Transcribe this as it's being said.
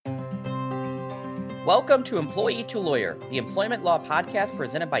Welcome to Employee to Lawyer, the employment law podcast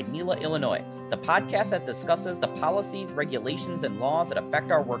presented by NELA, Illinois, the podcast that discusses the policies, regulations, and laws that affect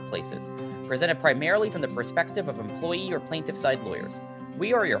our workplaces, presented primarily from the perspective of employee or plaintiff side lawyers.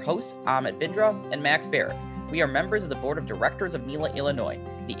 We are your hosts, Amit Bindra and Max Barrett. We are members of the Board of Directors of NELA, Illinois,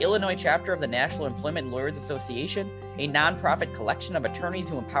 the Illinois chapter of the National Employment Lawyers Association, a nonprofit collection of attorneys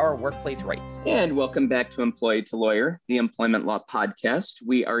who empower workplace rights. And welcome back to Employee to Lawyer, the employment law podcast.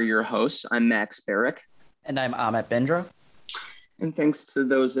 We are your hosts. I'm Max Barrett. And I'm Amit Bindra. And thanks to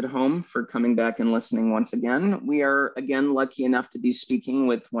those at home for coming back and listening once again. We are again lucky enough to be speaking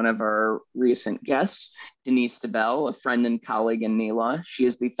with one of our recent guests, Denise DeBell, a friend and colleague in NELA. She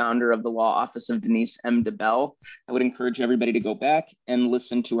is the founder of the law office of Denise M. DeBell. I would encourage everybody to go back and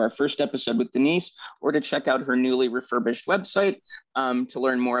listen to our first episode with Denise, or to check out her newly refurbished website to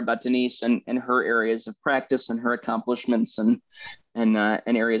learn more about Denise and her areas of practice and her accomplishments and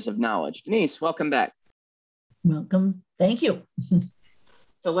areas of knowledge. Denise, welcome back. Welcome. Thank you.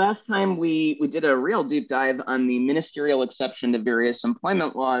 So last time we did a real deep dive on the ministerial exception to various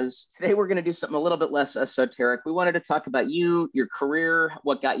employment laws. Today we're going to do something a little bit less esoteric. We wanted to talk about you, your career,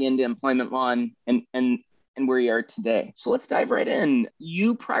 what got you into employment law, and where you are today. So let's dive right in.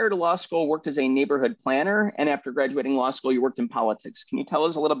 You, prior to law school, worked as a neighborhood planner, and after graduating law school, you worked in politics. Can you tell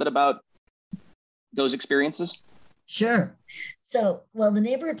us a little bit about those experiences? Sure. So, the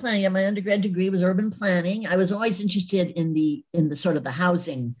neighborhood planning, my undergrad degree was urban planning. I was always interested in the sort of the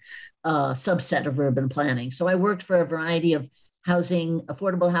housing subset of urban planning. So I worked for a variety of housing,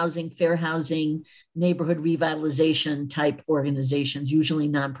 affordable housing, fair housing, neighborhood revitalization type organizations, usually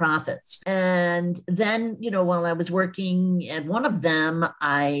nonprofits. And then, while I was working at one of them,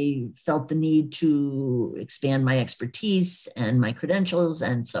 I felt the need to expand my expertise and my credentials.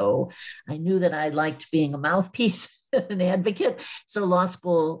 And so I knew that I liked being a mouthpiece, an advocate. So law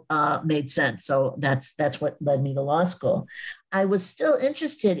school made sense. So that's what led me to law school. I was still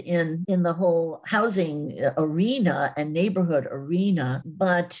interested in the whole housing arena and neighborhood arena,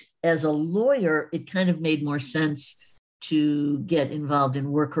 but as a lawyer, it kind of made more sense to get involved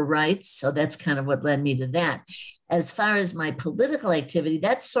in worker rights. So that's kind of what led me to that. As far as my political activity,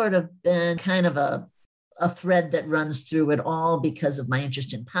 that's sort of been kind of a thread that runs through it all because of my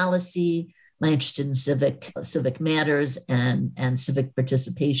interest in policy, my interest in civic matters and civic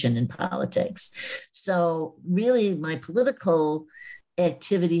participation in politics. So really my political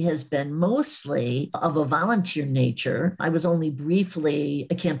activity has been mostly of a volunteer nature. I was only briefly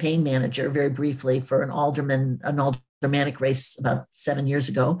a campaign manager, very briefly, for an aldermanic race about 7 years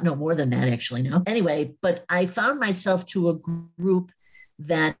ago. No, more than that actually now. Anyway, but I found myself to a group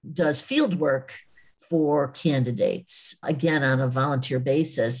that does field work for candidates, again, on a volunteer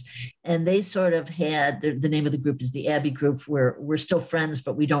basis. And they sort of had, the name of the group is the Abbey Group. We're still friends,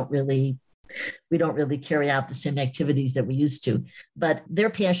 but we don't really carry out the same activities that we used to. But their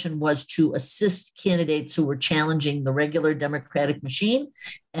passion was to assist candidates who were challenging the regular Democratic machine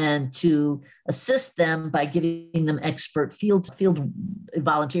and to assist them by giving them expert field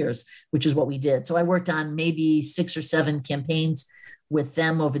volunteers, which is what we did. So I worked on maybe 6 or 7 campaigns with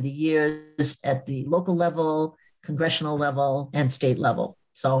them over the years at the local level, congressional level, and state level.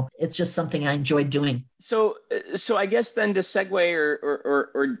 So it's just something I enjoyed doing. So I guess then to segue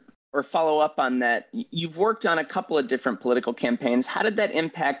or follow up on that, you've worked on a couple of different political campaigns. How did that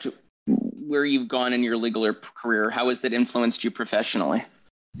impact where you've gone in your legal career? How has that influenced you professionally?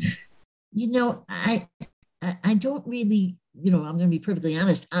 I don't really, I'm going to be perfectly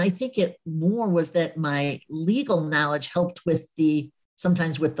honest. I think it more was that my legal knowledge helped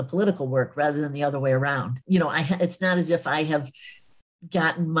sometimes with the political work rather than the other way around. It's not as if I have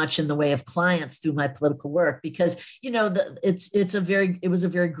gotten much in the way of clients through my political work because, it was a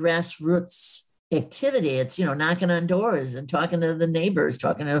very grassroots activity. It's, knocking on doors and talking to the neighbors,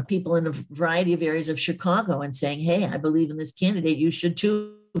 talking to people in a variety of areas of Chicago and saying, hey, I believe in this candidate. You should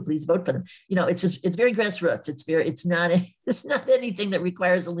too. Please vote for them. It's very grassroots. It's not anything that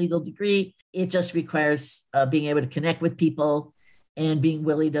requires a legal degree. It just requires being able to connect with people and being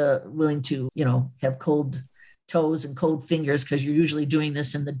willing to, have cold toes and cold fingers because you're usually doing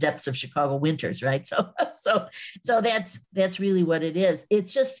this in the depths of Chicago winters, right? So that's really what it is.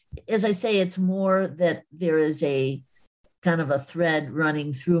 It's just, as I say, it's more that there is a kind of a thread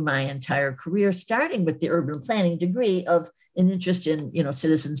running through my entire career, starting with the urban planning degree of an interest in,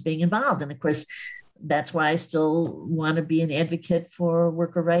 citizens being involved. And of course, that's why I still want to be an advocate for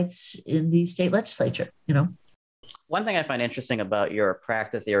worker rights in the state legislature, One thing I find interesting about your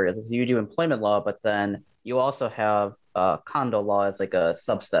practice areas is you do employment law, but then you also have condo law as like a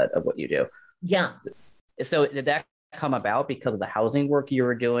subset of what you do. Yeah. So did that come about because of the housing work you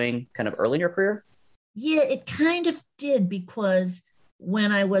were doing kind of early in your career? Yeah, it kind of did, because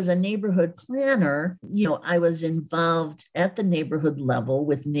when I was a neighborhood planner, I was involved at the neighborhood level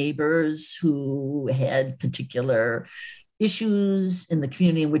with neighbors who had particular issues in the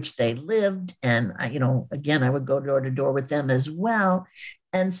community in which they lived. And again, I would go door to door with them as well.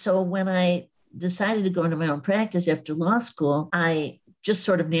 And so when I decided to go into my own practice after law school, I just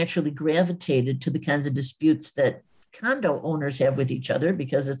sort of naturally gravitated to the kinds of disputes that condo owners have with each other,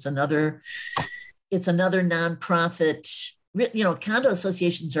 because it's another nonprofit. Condo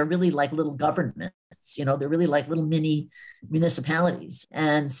associations are really like little governments. They're really like little mini municipalities.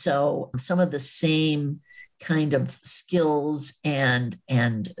 And so some of the same kind of skills and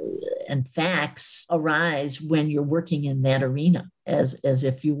facts arise when you're working in that arena, as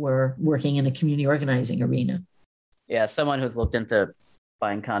if you were working in a community organizing arena. Yeah, someone who's looked into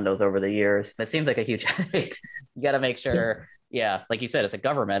buying condos over the years, it seems like a huge headache. You got to make sure, like you said, it's a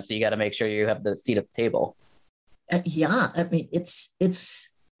government, so you got to make sure you have the seat at the table. I mean,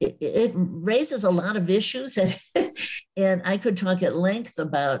 it raises a lot of issues, and I could talk at length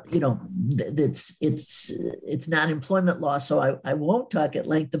about, it's not employment law, so I won't talk at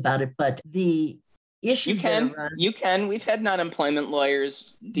length about it. But the issues you can. We've had non-employment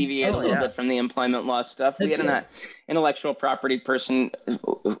lawyers deviate a little bit from the employment law stuff. We had an intellectual property person.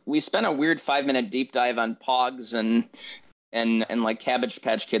 We spent a weird 5-minute deep dive on POGs and like Cabbage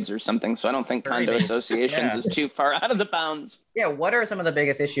Patch Kids or something. So I don't think condo associations is too far out of the bounds. Yeah. What are some of the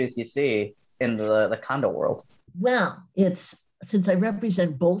biggest issues you see in the condo world? Well, since I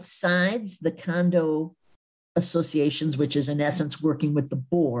represent both sides, the condo associations, which is in essence working with the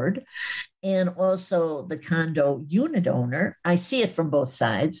board, and also the condo unit owner, I see it from both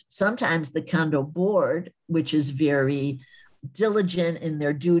sides. Sometimes the condo board, which is very diligent in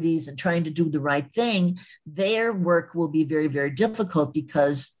their duties and trying to do the right thing, their work will be very, very difficult,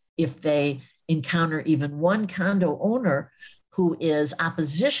 because if they encounter even one condo owner who is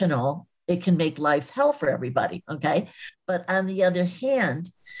oppositional, it can make life hell for everybody. Okay. But on the other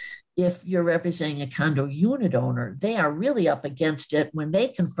hand, if you're representing a condo unit owner, they are really up against it when they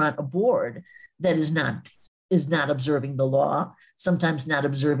confront a board that is not observing the law, sometimes not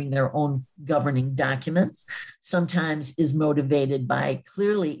observing their own governing documents, sometimes is motivated by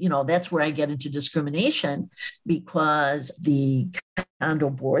clearly, that's where I get into discrimination, because the condo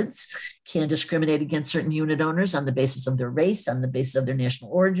boards can discriminate against certain unit owners on the basis of their race, on the basis of their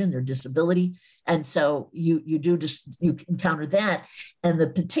national origin, their disability. And so you encounter that. And the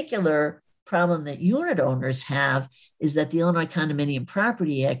particular problem that unit owners have is that the Illinois Condominium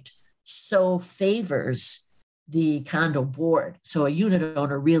Property Act so favors the condo board. So a unit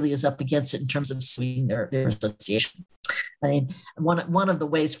owner really is up against it in terms of suing their association. I mean, one of the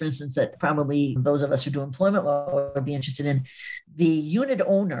ways, for instance, that probably those of us who do employment law would be interested in, the unit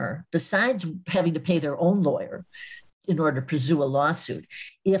owner, besides having to pay their own lawyer in order to pursue a lawsuit,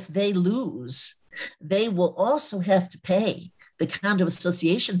 if they lose, they will also have to pay the condo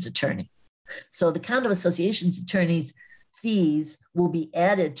association's attorney. So the condo association's attorney's fees will be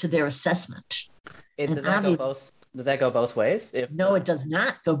added to their assessment. Does that go both ways? No, it does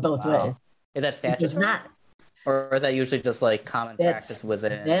not go both ways. Is that statutory? It does not. Or is that usually just like common practice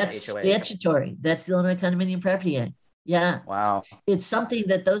within that's HOA? Statutory. That's the Illinois Condominium Property Act. Yeah. Wow. It's something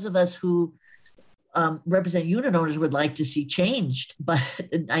that those of us who represent unit owners would like to see changed. But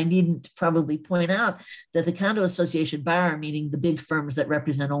I needn't probably point out that the condo association bar, meaning the big firms that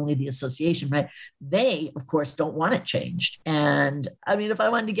represent only the association, right? They, of course, don't want it changed. And I mean, if I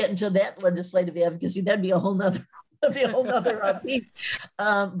wanted to get into that legislative advocacy, that'd be a whole nother thing.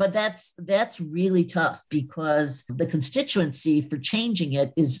 But that's really tough, because the constituency for changing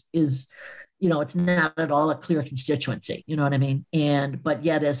it is it's not at all a clear constituency. You know what I mean? But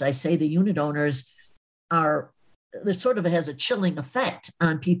yet, as I say, the unit owners there sort of has a chilling effect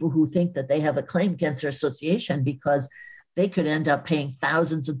on people who think that they have a claim against their association, because they could end up paying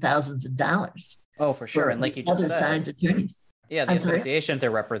thousands and thousands of dollars. Oh, for sure. And like you just said, attorneys. Yeah, the associations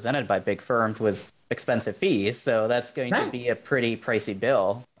are represented by big firms with expensive fees, so that's going to be a pretty pricey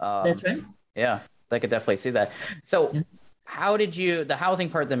bill. That's right. Yeah, I could definitely see that. So how did the housing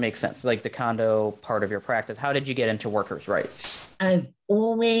part that makes sense, like the condo part of your practice, how did you get into workers' rights? I've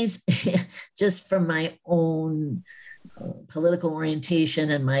always, just from my own political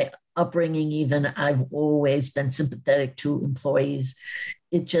orientation and my upbringing even, I've always been sympathetic to employees.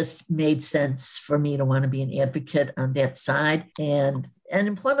 It just made sense for me to want to be an advocate on that side. And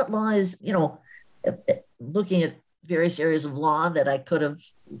employment law is, looking at various areas of law that I could have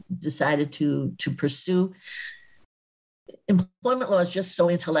decided to pursue. employment law is just so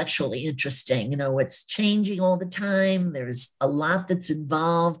intellectually interesting. It's changing all the time. There's a lot that's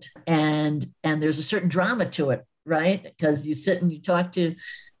involved, and there's a certain drama to it, right? Because you sit and you talk to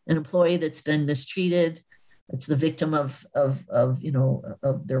an employee that's been mistreated. It's the victim of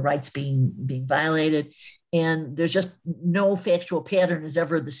their rights being violated. And there's just no factual pattern is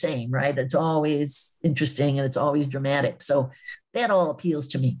ever the same, right? It's always interesting and it's always dramatic. So that all appeals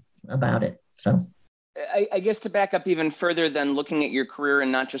to me about it. So I guess to back up even further than looking at your career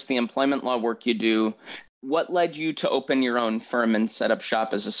and not just the employment law work you do, what led you to open your own firm and set up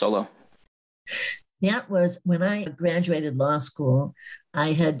shop as a solo? That was when I graduated law school.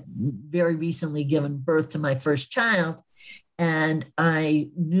 I had very recently given birth to my first child, and I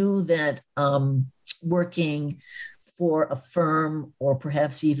knew that working for a firm, or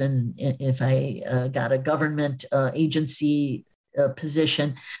perhaps even if I got a government agency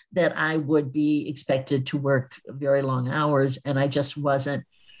position, that I would be expected to work very long hours, and I just wasn't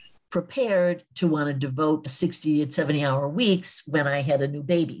prepared to want to devote 60 and 70-hour weeks when I had a new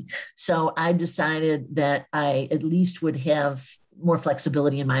baby. So I decided that I at least would have more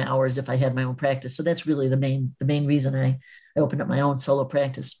flexibility in my hours if I had my own practice. So that's really the main reason I opened up my own solo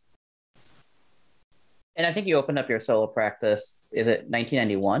practice. And I think you opened up your solo practice, is it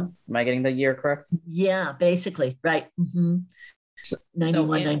 1991? Am I getting the year correct? Yeah, basically, right. Mm-hmm.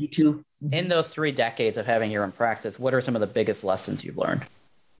 91, 92. Mm-hmm. In those 3 decades of having your own practice, what are some of the biggest lessons you've learned?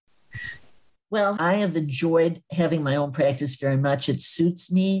 Well, I have enjoyed having my own practice very much. It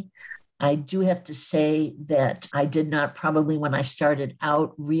suits me. I do have to say that I did not probably, when I started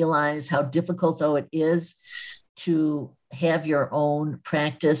out, realize how difficult, though it is, to have your own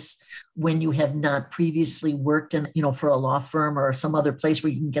practice when you have not previously worked in, for a law firm or some other place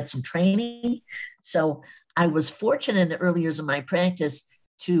where you can get some training. So I was fortunate in the early years of my practice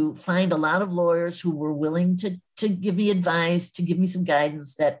to find a lot of lawyers who were willing to give me advice, to give me some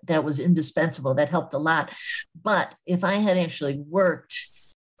guidance that was indispensable. That helped a lot. But if I had actually worked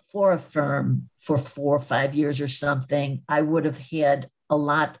for a firm for 4 or 5 years or something, I would have had a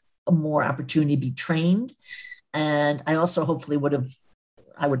lot more opportunity to be trained. And I also hopefully would have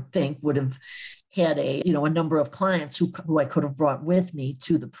had a number of clients who I could have brought with me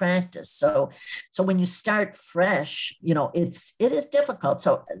to the practice. So when you start fresh, it is difficult.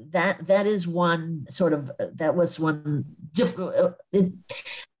 So that is one sort of, that was one difficult. It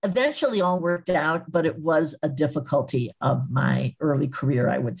eventually all worked out, but it was a difficulty of my early career,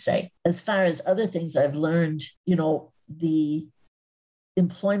 I would say. As far as other things I've learned, the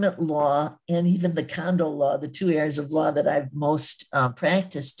employment law and even the condo law, the 2 areas of law that I've most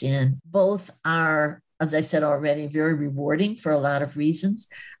practiced in, both are, as I said already, very rewarding for a lot of reasons.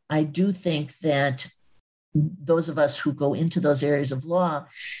 I do think that those of us who go into those areas of law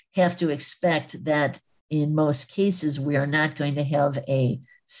have to expect that in most cases, we are not going to have a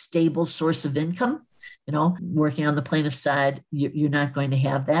stable source of income. Working on the plaintiff side, you're not going to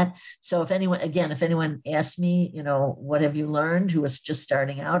have that. So if anyone asks me, what have you learned, who is just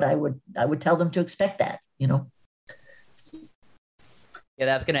starting out, I would tell them to expect that, Yeah,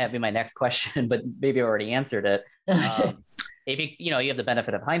 that's going to be my next question, but maybe I already answered it. If you have the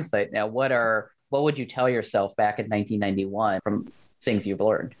benefit of hindsight now, what would you tell yourself back in 1991 from things you've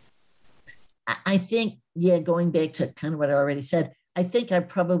learned? I think, going back to kind of what I already said, I think I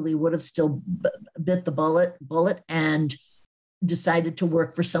probably would have still bit the bullet and decided to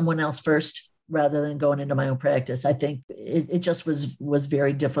work for someone else first rather than going into my own practice. I think it just was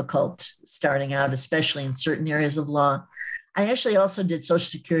very difficult starting out, especially in certain areas of law. I actually also did Social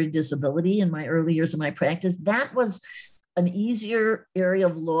Security disability in my early years of my practice. That was an easier area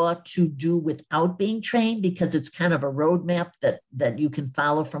of law to do without being trained because it's kind of a roadmap that you can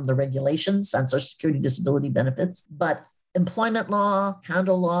follow from the regulations on Social Security disability benefits. But employment law,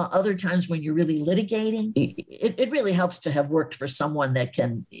 condo law, other times when you're really litigating, it really helps to have worked for someone that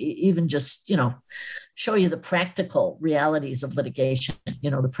can even just, show you the practical realities of litigation,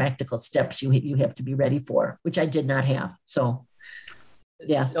 the practical steps you have to be ready for, which I did not have. So,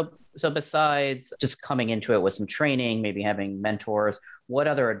 yeah. So besides just coming into it with some training, maybe having mentors, what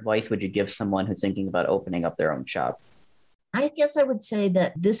other advice would you give someone who's thinking about opening up their own shop? I guess I would say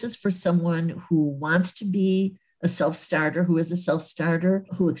that this is for someone who wants to be a self-starter, who is a self-starter,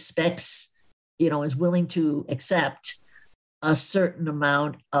 who expects, is willing to accept a certain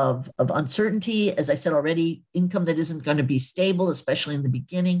amount of uncertainty. As I said already, income that isn't going to be stable, especially in the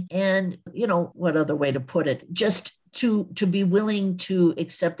beginning. And, what other way to put it? Just to be willing to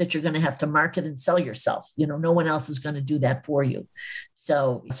accept that you're going to have to market and sell yourself. No one else is going to do that for you.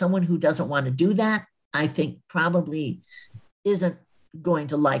 So someone who doesn't want to do that, I think probably isn't going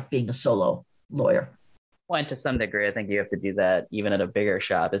to like being a solo lawyer. Well, and to some degree, I think you have to do that even at a bigger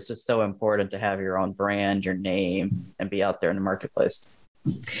shop. It's just so important to have your own brand, your name, and be out there in the marketplace.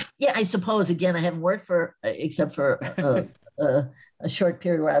 Yeah, I suppose, again, I haven't worked for, except for a short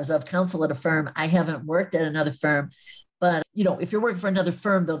period where I was of counsel at a firm. I haven't worked at another firm. But, if you're working for another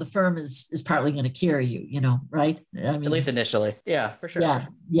firm, though, the firm is partly going to carry you, right? I mean, at least initially. Yeah, for sure.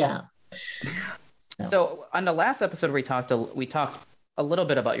 Yeah. So on the last episode, we talked a little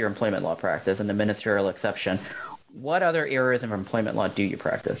bit about your employment law practice and the ministerial exception. What other areas of employment law do you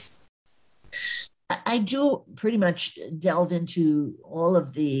practice? I do pretty much delve into all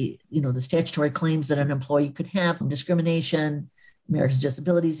of the statutory claims that an employee could have: discrimination, Americans with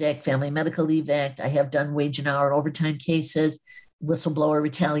Disabilities Act, Family and Medical Leave Act. I have done wage and hour and overtime cases, whistleblower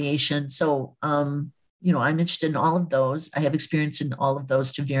retaliation. So, I'm interested in all of those. I have experience in all of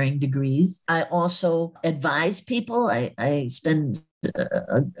those to varying degrees. I also advise people. I spend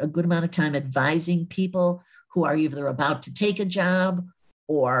a good amount of time advising people who are either about to take a job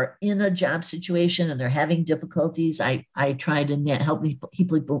or in a job situation and they're having difficulties. I try to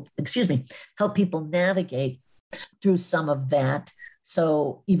help people navigate through some of that.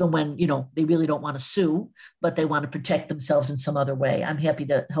 So even when, they really don't want to sue, but they want to protect themselves in some other way, I'm happy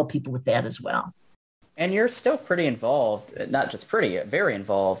to help people with that as well. And you're still pretty involved, not just pretty, very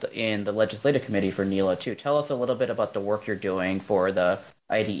involved in the legislative committee for NELA too. Tell us a little bit about the work you're doing for the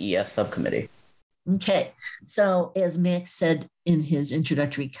IDES subcommittee. Okay. So as Max said in his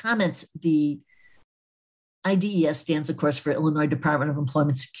introductory comments, the IDES stands, of course, for Illinois Department of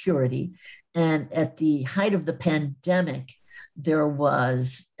Employment Security. And at the height of the pandemic, there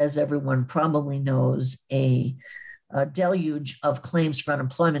was, as everyone probably knows, a deluge of claims for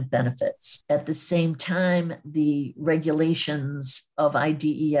unemployment benefits. At the same time, the regulations of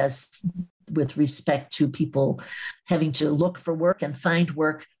IDES with respect to people having to look for work and find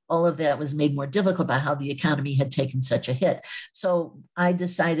work, all of that was made more difficult by how the economy had taken such a hit. So I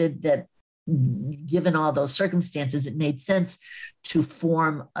decided that given all those circumstances, it made sense to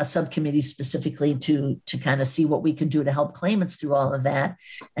form a subcommittee specifically to kind of see what we could do to help claimants through all of that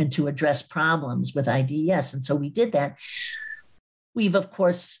and to address problems with IDES. And so we did that. We've, of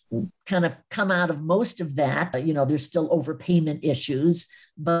course, kind of come out of most of that. There's still overpayment issues,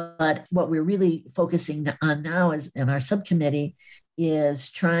 but what we're really focusing on now is in our subcommittee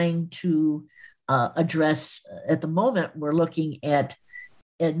is trying to address, at the moment, we're looking at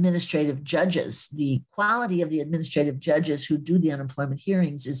administrative judges. The quality of the administrative judges who do the unemployment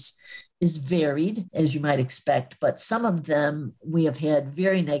hearings is varied, as you might expect, but some of them we have had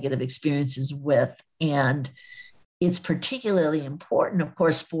very negative experiences with. And it's particularly important, of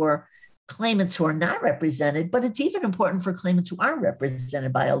course, for claimants who are not represented, but it's even important for claimants who are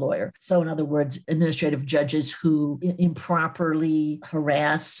represented by a lawyer. So in other words, administrative judges who improperly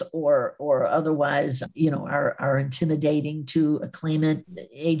harass or otherwise, are intimidating to a claimant,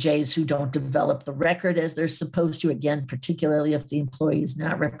 AJs who don't develop the record as they're supposed to, again, particularly if the employee is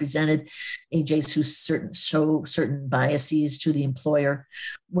not represented, AJs who show certain biases to the employer.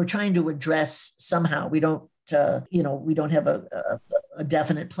 We're trying to address somehow. We don't have a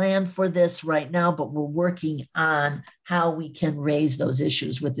definite plan for this right now, but we're working on how we can raise those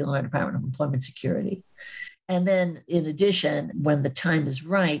issues with the Illinois Department of Employment Security. And then in addition, when the time is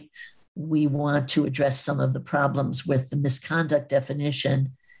right, we want to address some of the problems with the misconduct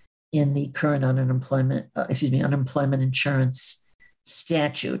definition in the current unemployment insurance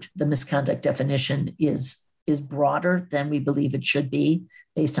statute. The misconduct definition is broader than we believe it should be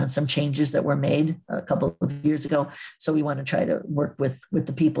based on some changes that were made a couple of years ago. So we want to try to work with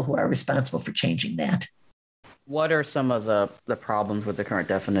the people who are responsible for changing that. What are some of the problems with the current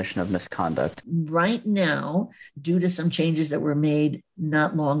definition of misconduct? Right now, due to some changes that were made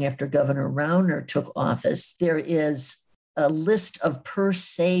not long after Governor Rauner took office, there is a list of per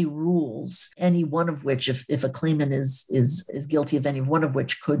se rules, any one of which, if a claimant is guilty of any one of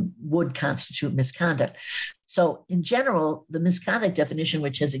which would constitute misconduct. So in general, the misconduct definition,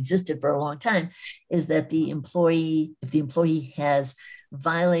 which has existed for a long time, is that if the employee has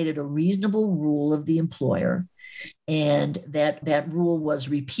violated a reasonable rule of the employer, and that rule was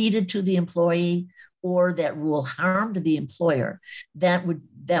repeated to the employee, or that rule harmed the employer, that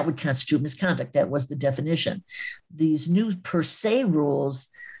would constitute misconduct. That was the definition. These new per se rules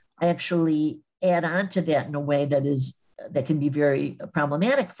actually add on to that in a way that can be very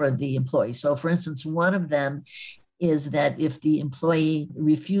problematic for the employee. So, for instance, one of them is that if the employee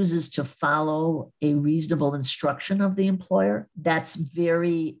refuses to follow a reasonable instruction of the employer, that's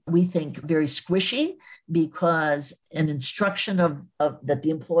we think, very squishy, because an instruction of that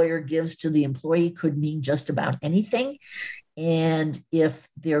the employer gives to the employee could mean just about anything. And if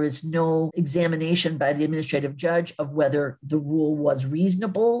there is no examination by the administrative judge of whether the rule was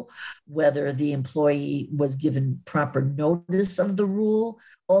reasonable, whether the employee was given proper notice of the rule,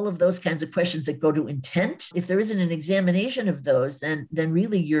 all of those kinds of questions that go to intent, if there isn't an examination of those, then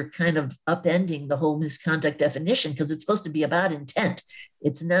really you're kind of upending the whole misconduct definition, because it's supposed to be about intent.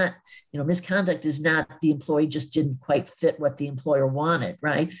 It's not, misconduct is not the employee just didn't quite fit what the employer wanted,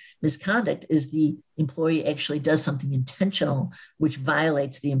 right? Misconduct is the employee actually does something intentional, which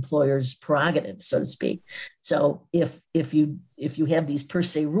violates the employer's prerogative, so to speak. So if you have these per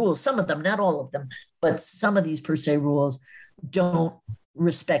se rules, some of them, not all of them, but some of these per se rules don't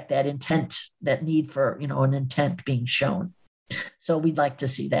respect that intent, that need for, an intent being shown. So we'd like to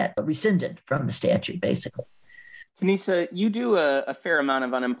see that rescinded from the statute, basically. Denise, you do a fair amount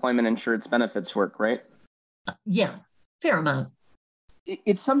of unemployment insurance benefits work, right? Yeah, fair amount.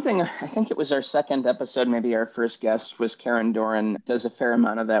 It's something, I think it was our second episode, maybe our first guest was Karen Doran, does a fair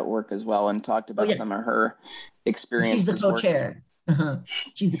amount of that work as well, and talked about some of her experiences. She's the co-chair.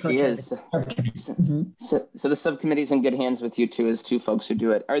 She's the co-chair. She is. So the subcommittee's in good hands with you two as two folks who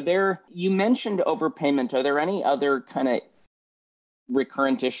do it. You mentioned overpayment. Are there any other kind of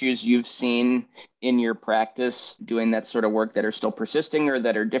recurrent issues you've seen in your practice doing that sort of work that are still persisting or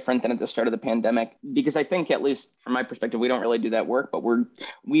that are different than at the start of the pandemic? Because I think, at least from my perspective, we don't really do that work, but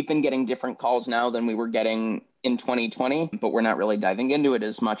we've been getting different calls now than we were getting in 2020, but we're not really diving into it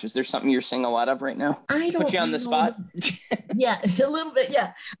as much. Is there something you're seeing a lot of right now? I don't put you on the spot. Yeah, a little bit.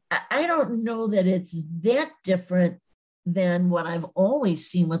 Yeah. I don't know that it's that different than what I've always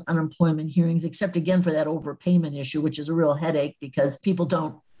seen with unemployment hearings, except again for that overpayment issue, which is a real headache because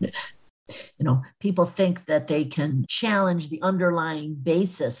people people think that they can challenge the underlying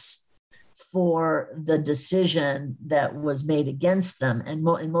basis for the decision that was made against them. And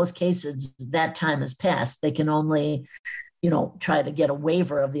in most cases, that time has passed. They can only try to get a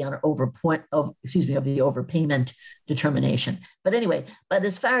waiver of the overpayment determination. But anyway,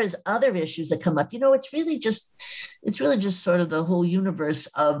 as far as other issues that come up, it's really just sort of the whole universe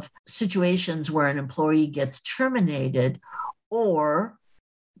of situations where an employee gets terminated, or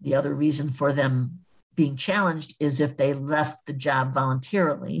the other reason for them being challenged is if they left the job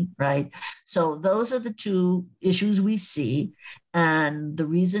voluntarily, right? So those are the two issues we see. And the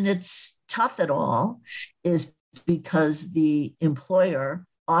reason it's tough at all is because the employer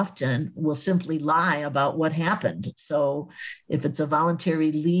often will simply lie about what happened. So if it's a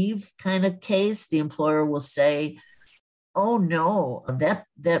voluntary leave kind of case, the employer will say, oh no, that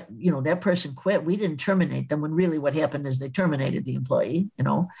person quit. We didn't terminate them, when really what happened is they terminated the employee,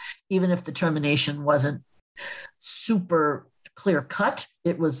 even if the termination wasn't super clear cut,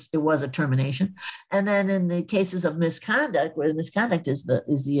 it was a termination. And then in the cases of misconduct, where the misconduct is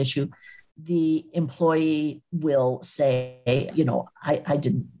the issue, the employee will say, I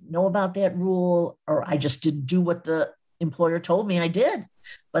didn't know about that rule, or I just didn't do what the employer told me I did.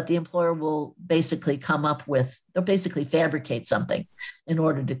 But the employer will basically they'll basically fabricate something in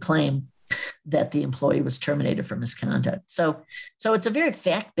order to claim that the employee was terminated for misconduct. So it's a very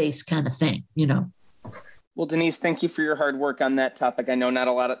fact-based kind of thing, Well, Denise, thank you for your hard work on that topic. I know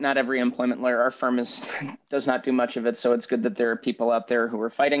not every employment lawyer, our firm does not do much of it. So it's good that there are people out there who are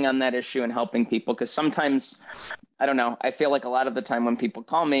fighting on that issue and helping people. Because sometimes, I don't know, I feel like a lot of the time when people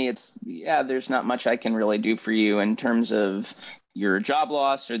call me, there's not much I can really do for you in terms of your job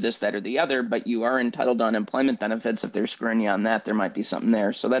loss or this, that, or the other, but you are entitled to unemployment benefits. If they're screwing you on that, there might be something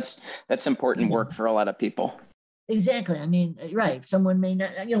there. So that's important work for a lot of people. Exactly. I mean, right. Someone may not,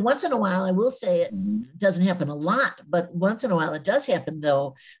 once in a while, I will say it doesn't happen a lot, but once in a while it does happen,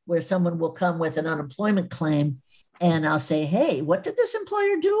 though, where someone will come with an unemployment claim and I'll say, hey, what did this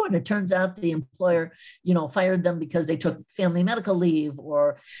employer do? And it turns out the employer, fired them because they took family medical leave,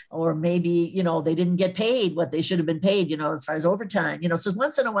 or maybe, they didn't get paid what they should have been paid, as far as overtime, so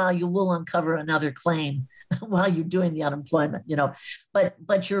once in a while you will uncover another claim while you're doing the unemployment,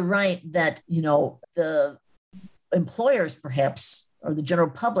 but you're right that, the employers perhaps, or the general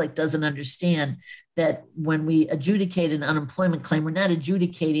public doesn't understand that when we adjudicate an unemployment claim, we're not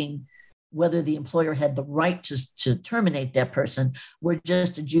adjudicating whether the employer had the right to terminate that person. We're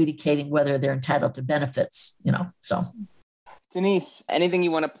just adjudicating whether they're entitled to benefits, so. Denise, anything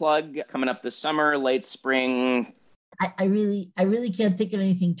you want to plug coming up this summer, late spring? I really can't think of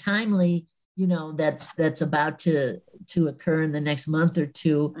anything timely, that's about to occur in the next month or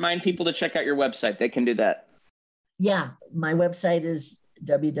two. Remind people to check out your website. They can do that. Yeah, my website is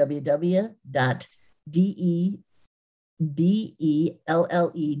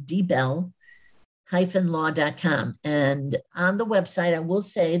www.debell-law.com. And on the website, I will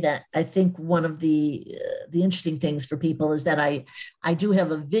say that I think one of the the interesting things for people is that I do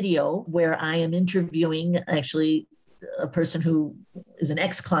have a video where I am interviewing actually a person who is an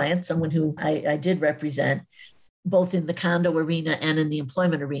ex-client, someone who I did represent, both in the condo arena and in the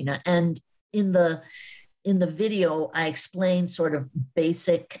employment arena. And in the video, I explain sort of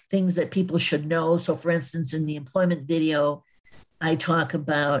basic things that people should know. So for instance, in the employment video, I talk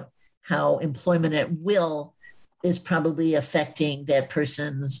about how employment at will is probably affecting that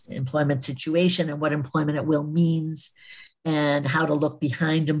person's employment situation and what employment at will means, and how to look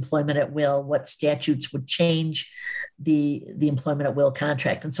behind employment at will, what statutes would change the employment at will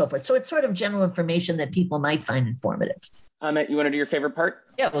contract, and so forth. So it's sort of general information that people might find informative. Amit, you want to do your favorite part?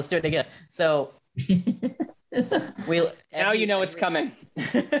 Yeah, let's do it again. So now you know it's coming.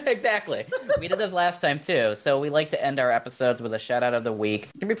 Exactly. We did this last time too. So we like to end our episodes with a shout out of the week.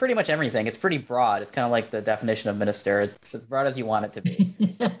 It can be pretty much everything. It's pretty broad. It's kind of like the definition of minister. It's as broad as you want it to be.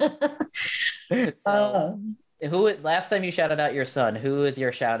 So, last time you shouted out your son, who is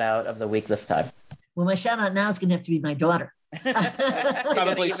your shout out of the week this time? Well, my shout out now is going to have to be my daughter.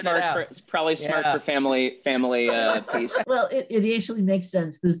 Probably smart for family piece. Well, it actually makes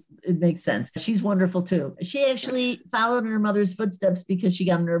sense. It makes sense. She's wonderful too. She actually followed in her mother's footsteps because she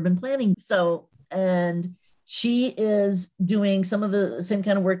got an urban planning. And she is doing some of the same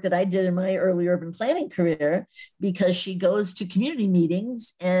kind of work that I did in my early urban planning career, because she goes to community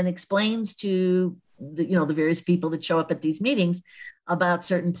meetings and explains to the various people that show up at these meetings about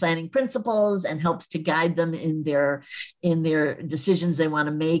certain planning principles, and helps to guide them in their decisions they want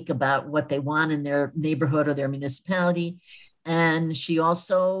to make about what they want in their neighborhood or their municipality. And she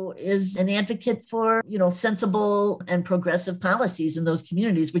also is an advocate for, sensible and progressive policies in those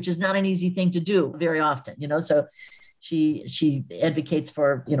communities, which is not an easy thing to do very often, so she advocates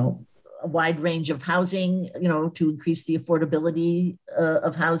for, a wide range of housing, to increase the affordability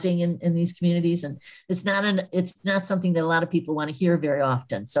of housing in these communities. And it's not something that a lot of people want to hear very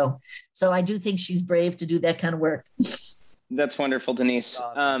often. So I do think she's brave to do that kind of work. That's wonderful, Denise.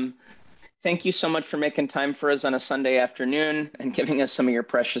 Awesome. Thank you so much for making time for us on a Sunday afternoon and giving us some of your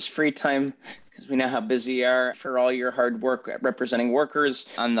precious free time, because we know how busy you are, for all your hard work representing workers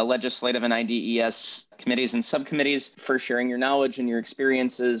on the legislative and IDES committees and subcommittees, for sharing your knowledge and your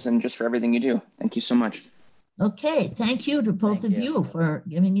experiences, and just for everything you do. Thank you so much. Okay. Thank you to both of you for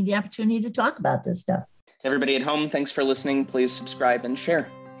giving me the opportunity to talk about this stuff. To everybody at home, thanks for listening. Please subscribe and share.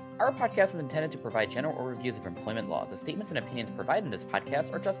 Our podcast is intended to provide general overviews of employment laws. The statements and opinions provided in this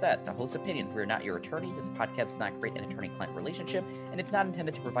podcast are just that, the host's opinions. We are not your attorneys. This podcast does not create an attorney-client relationship, and it's not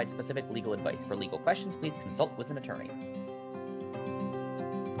intended to provide specific legal advice. For legal questions, please consult with an attorney.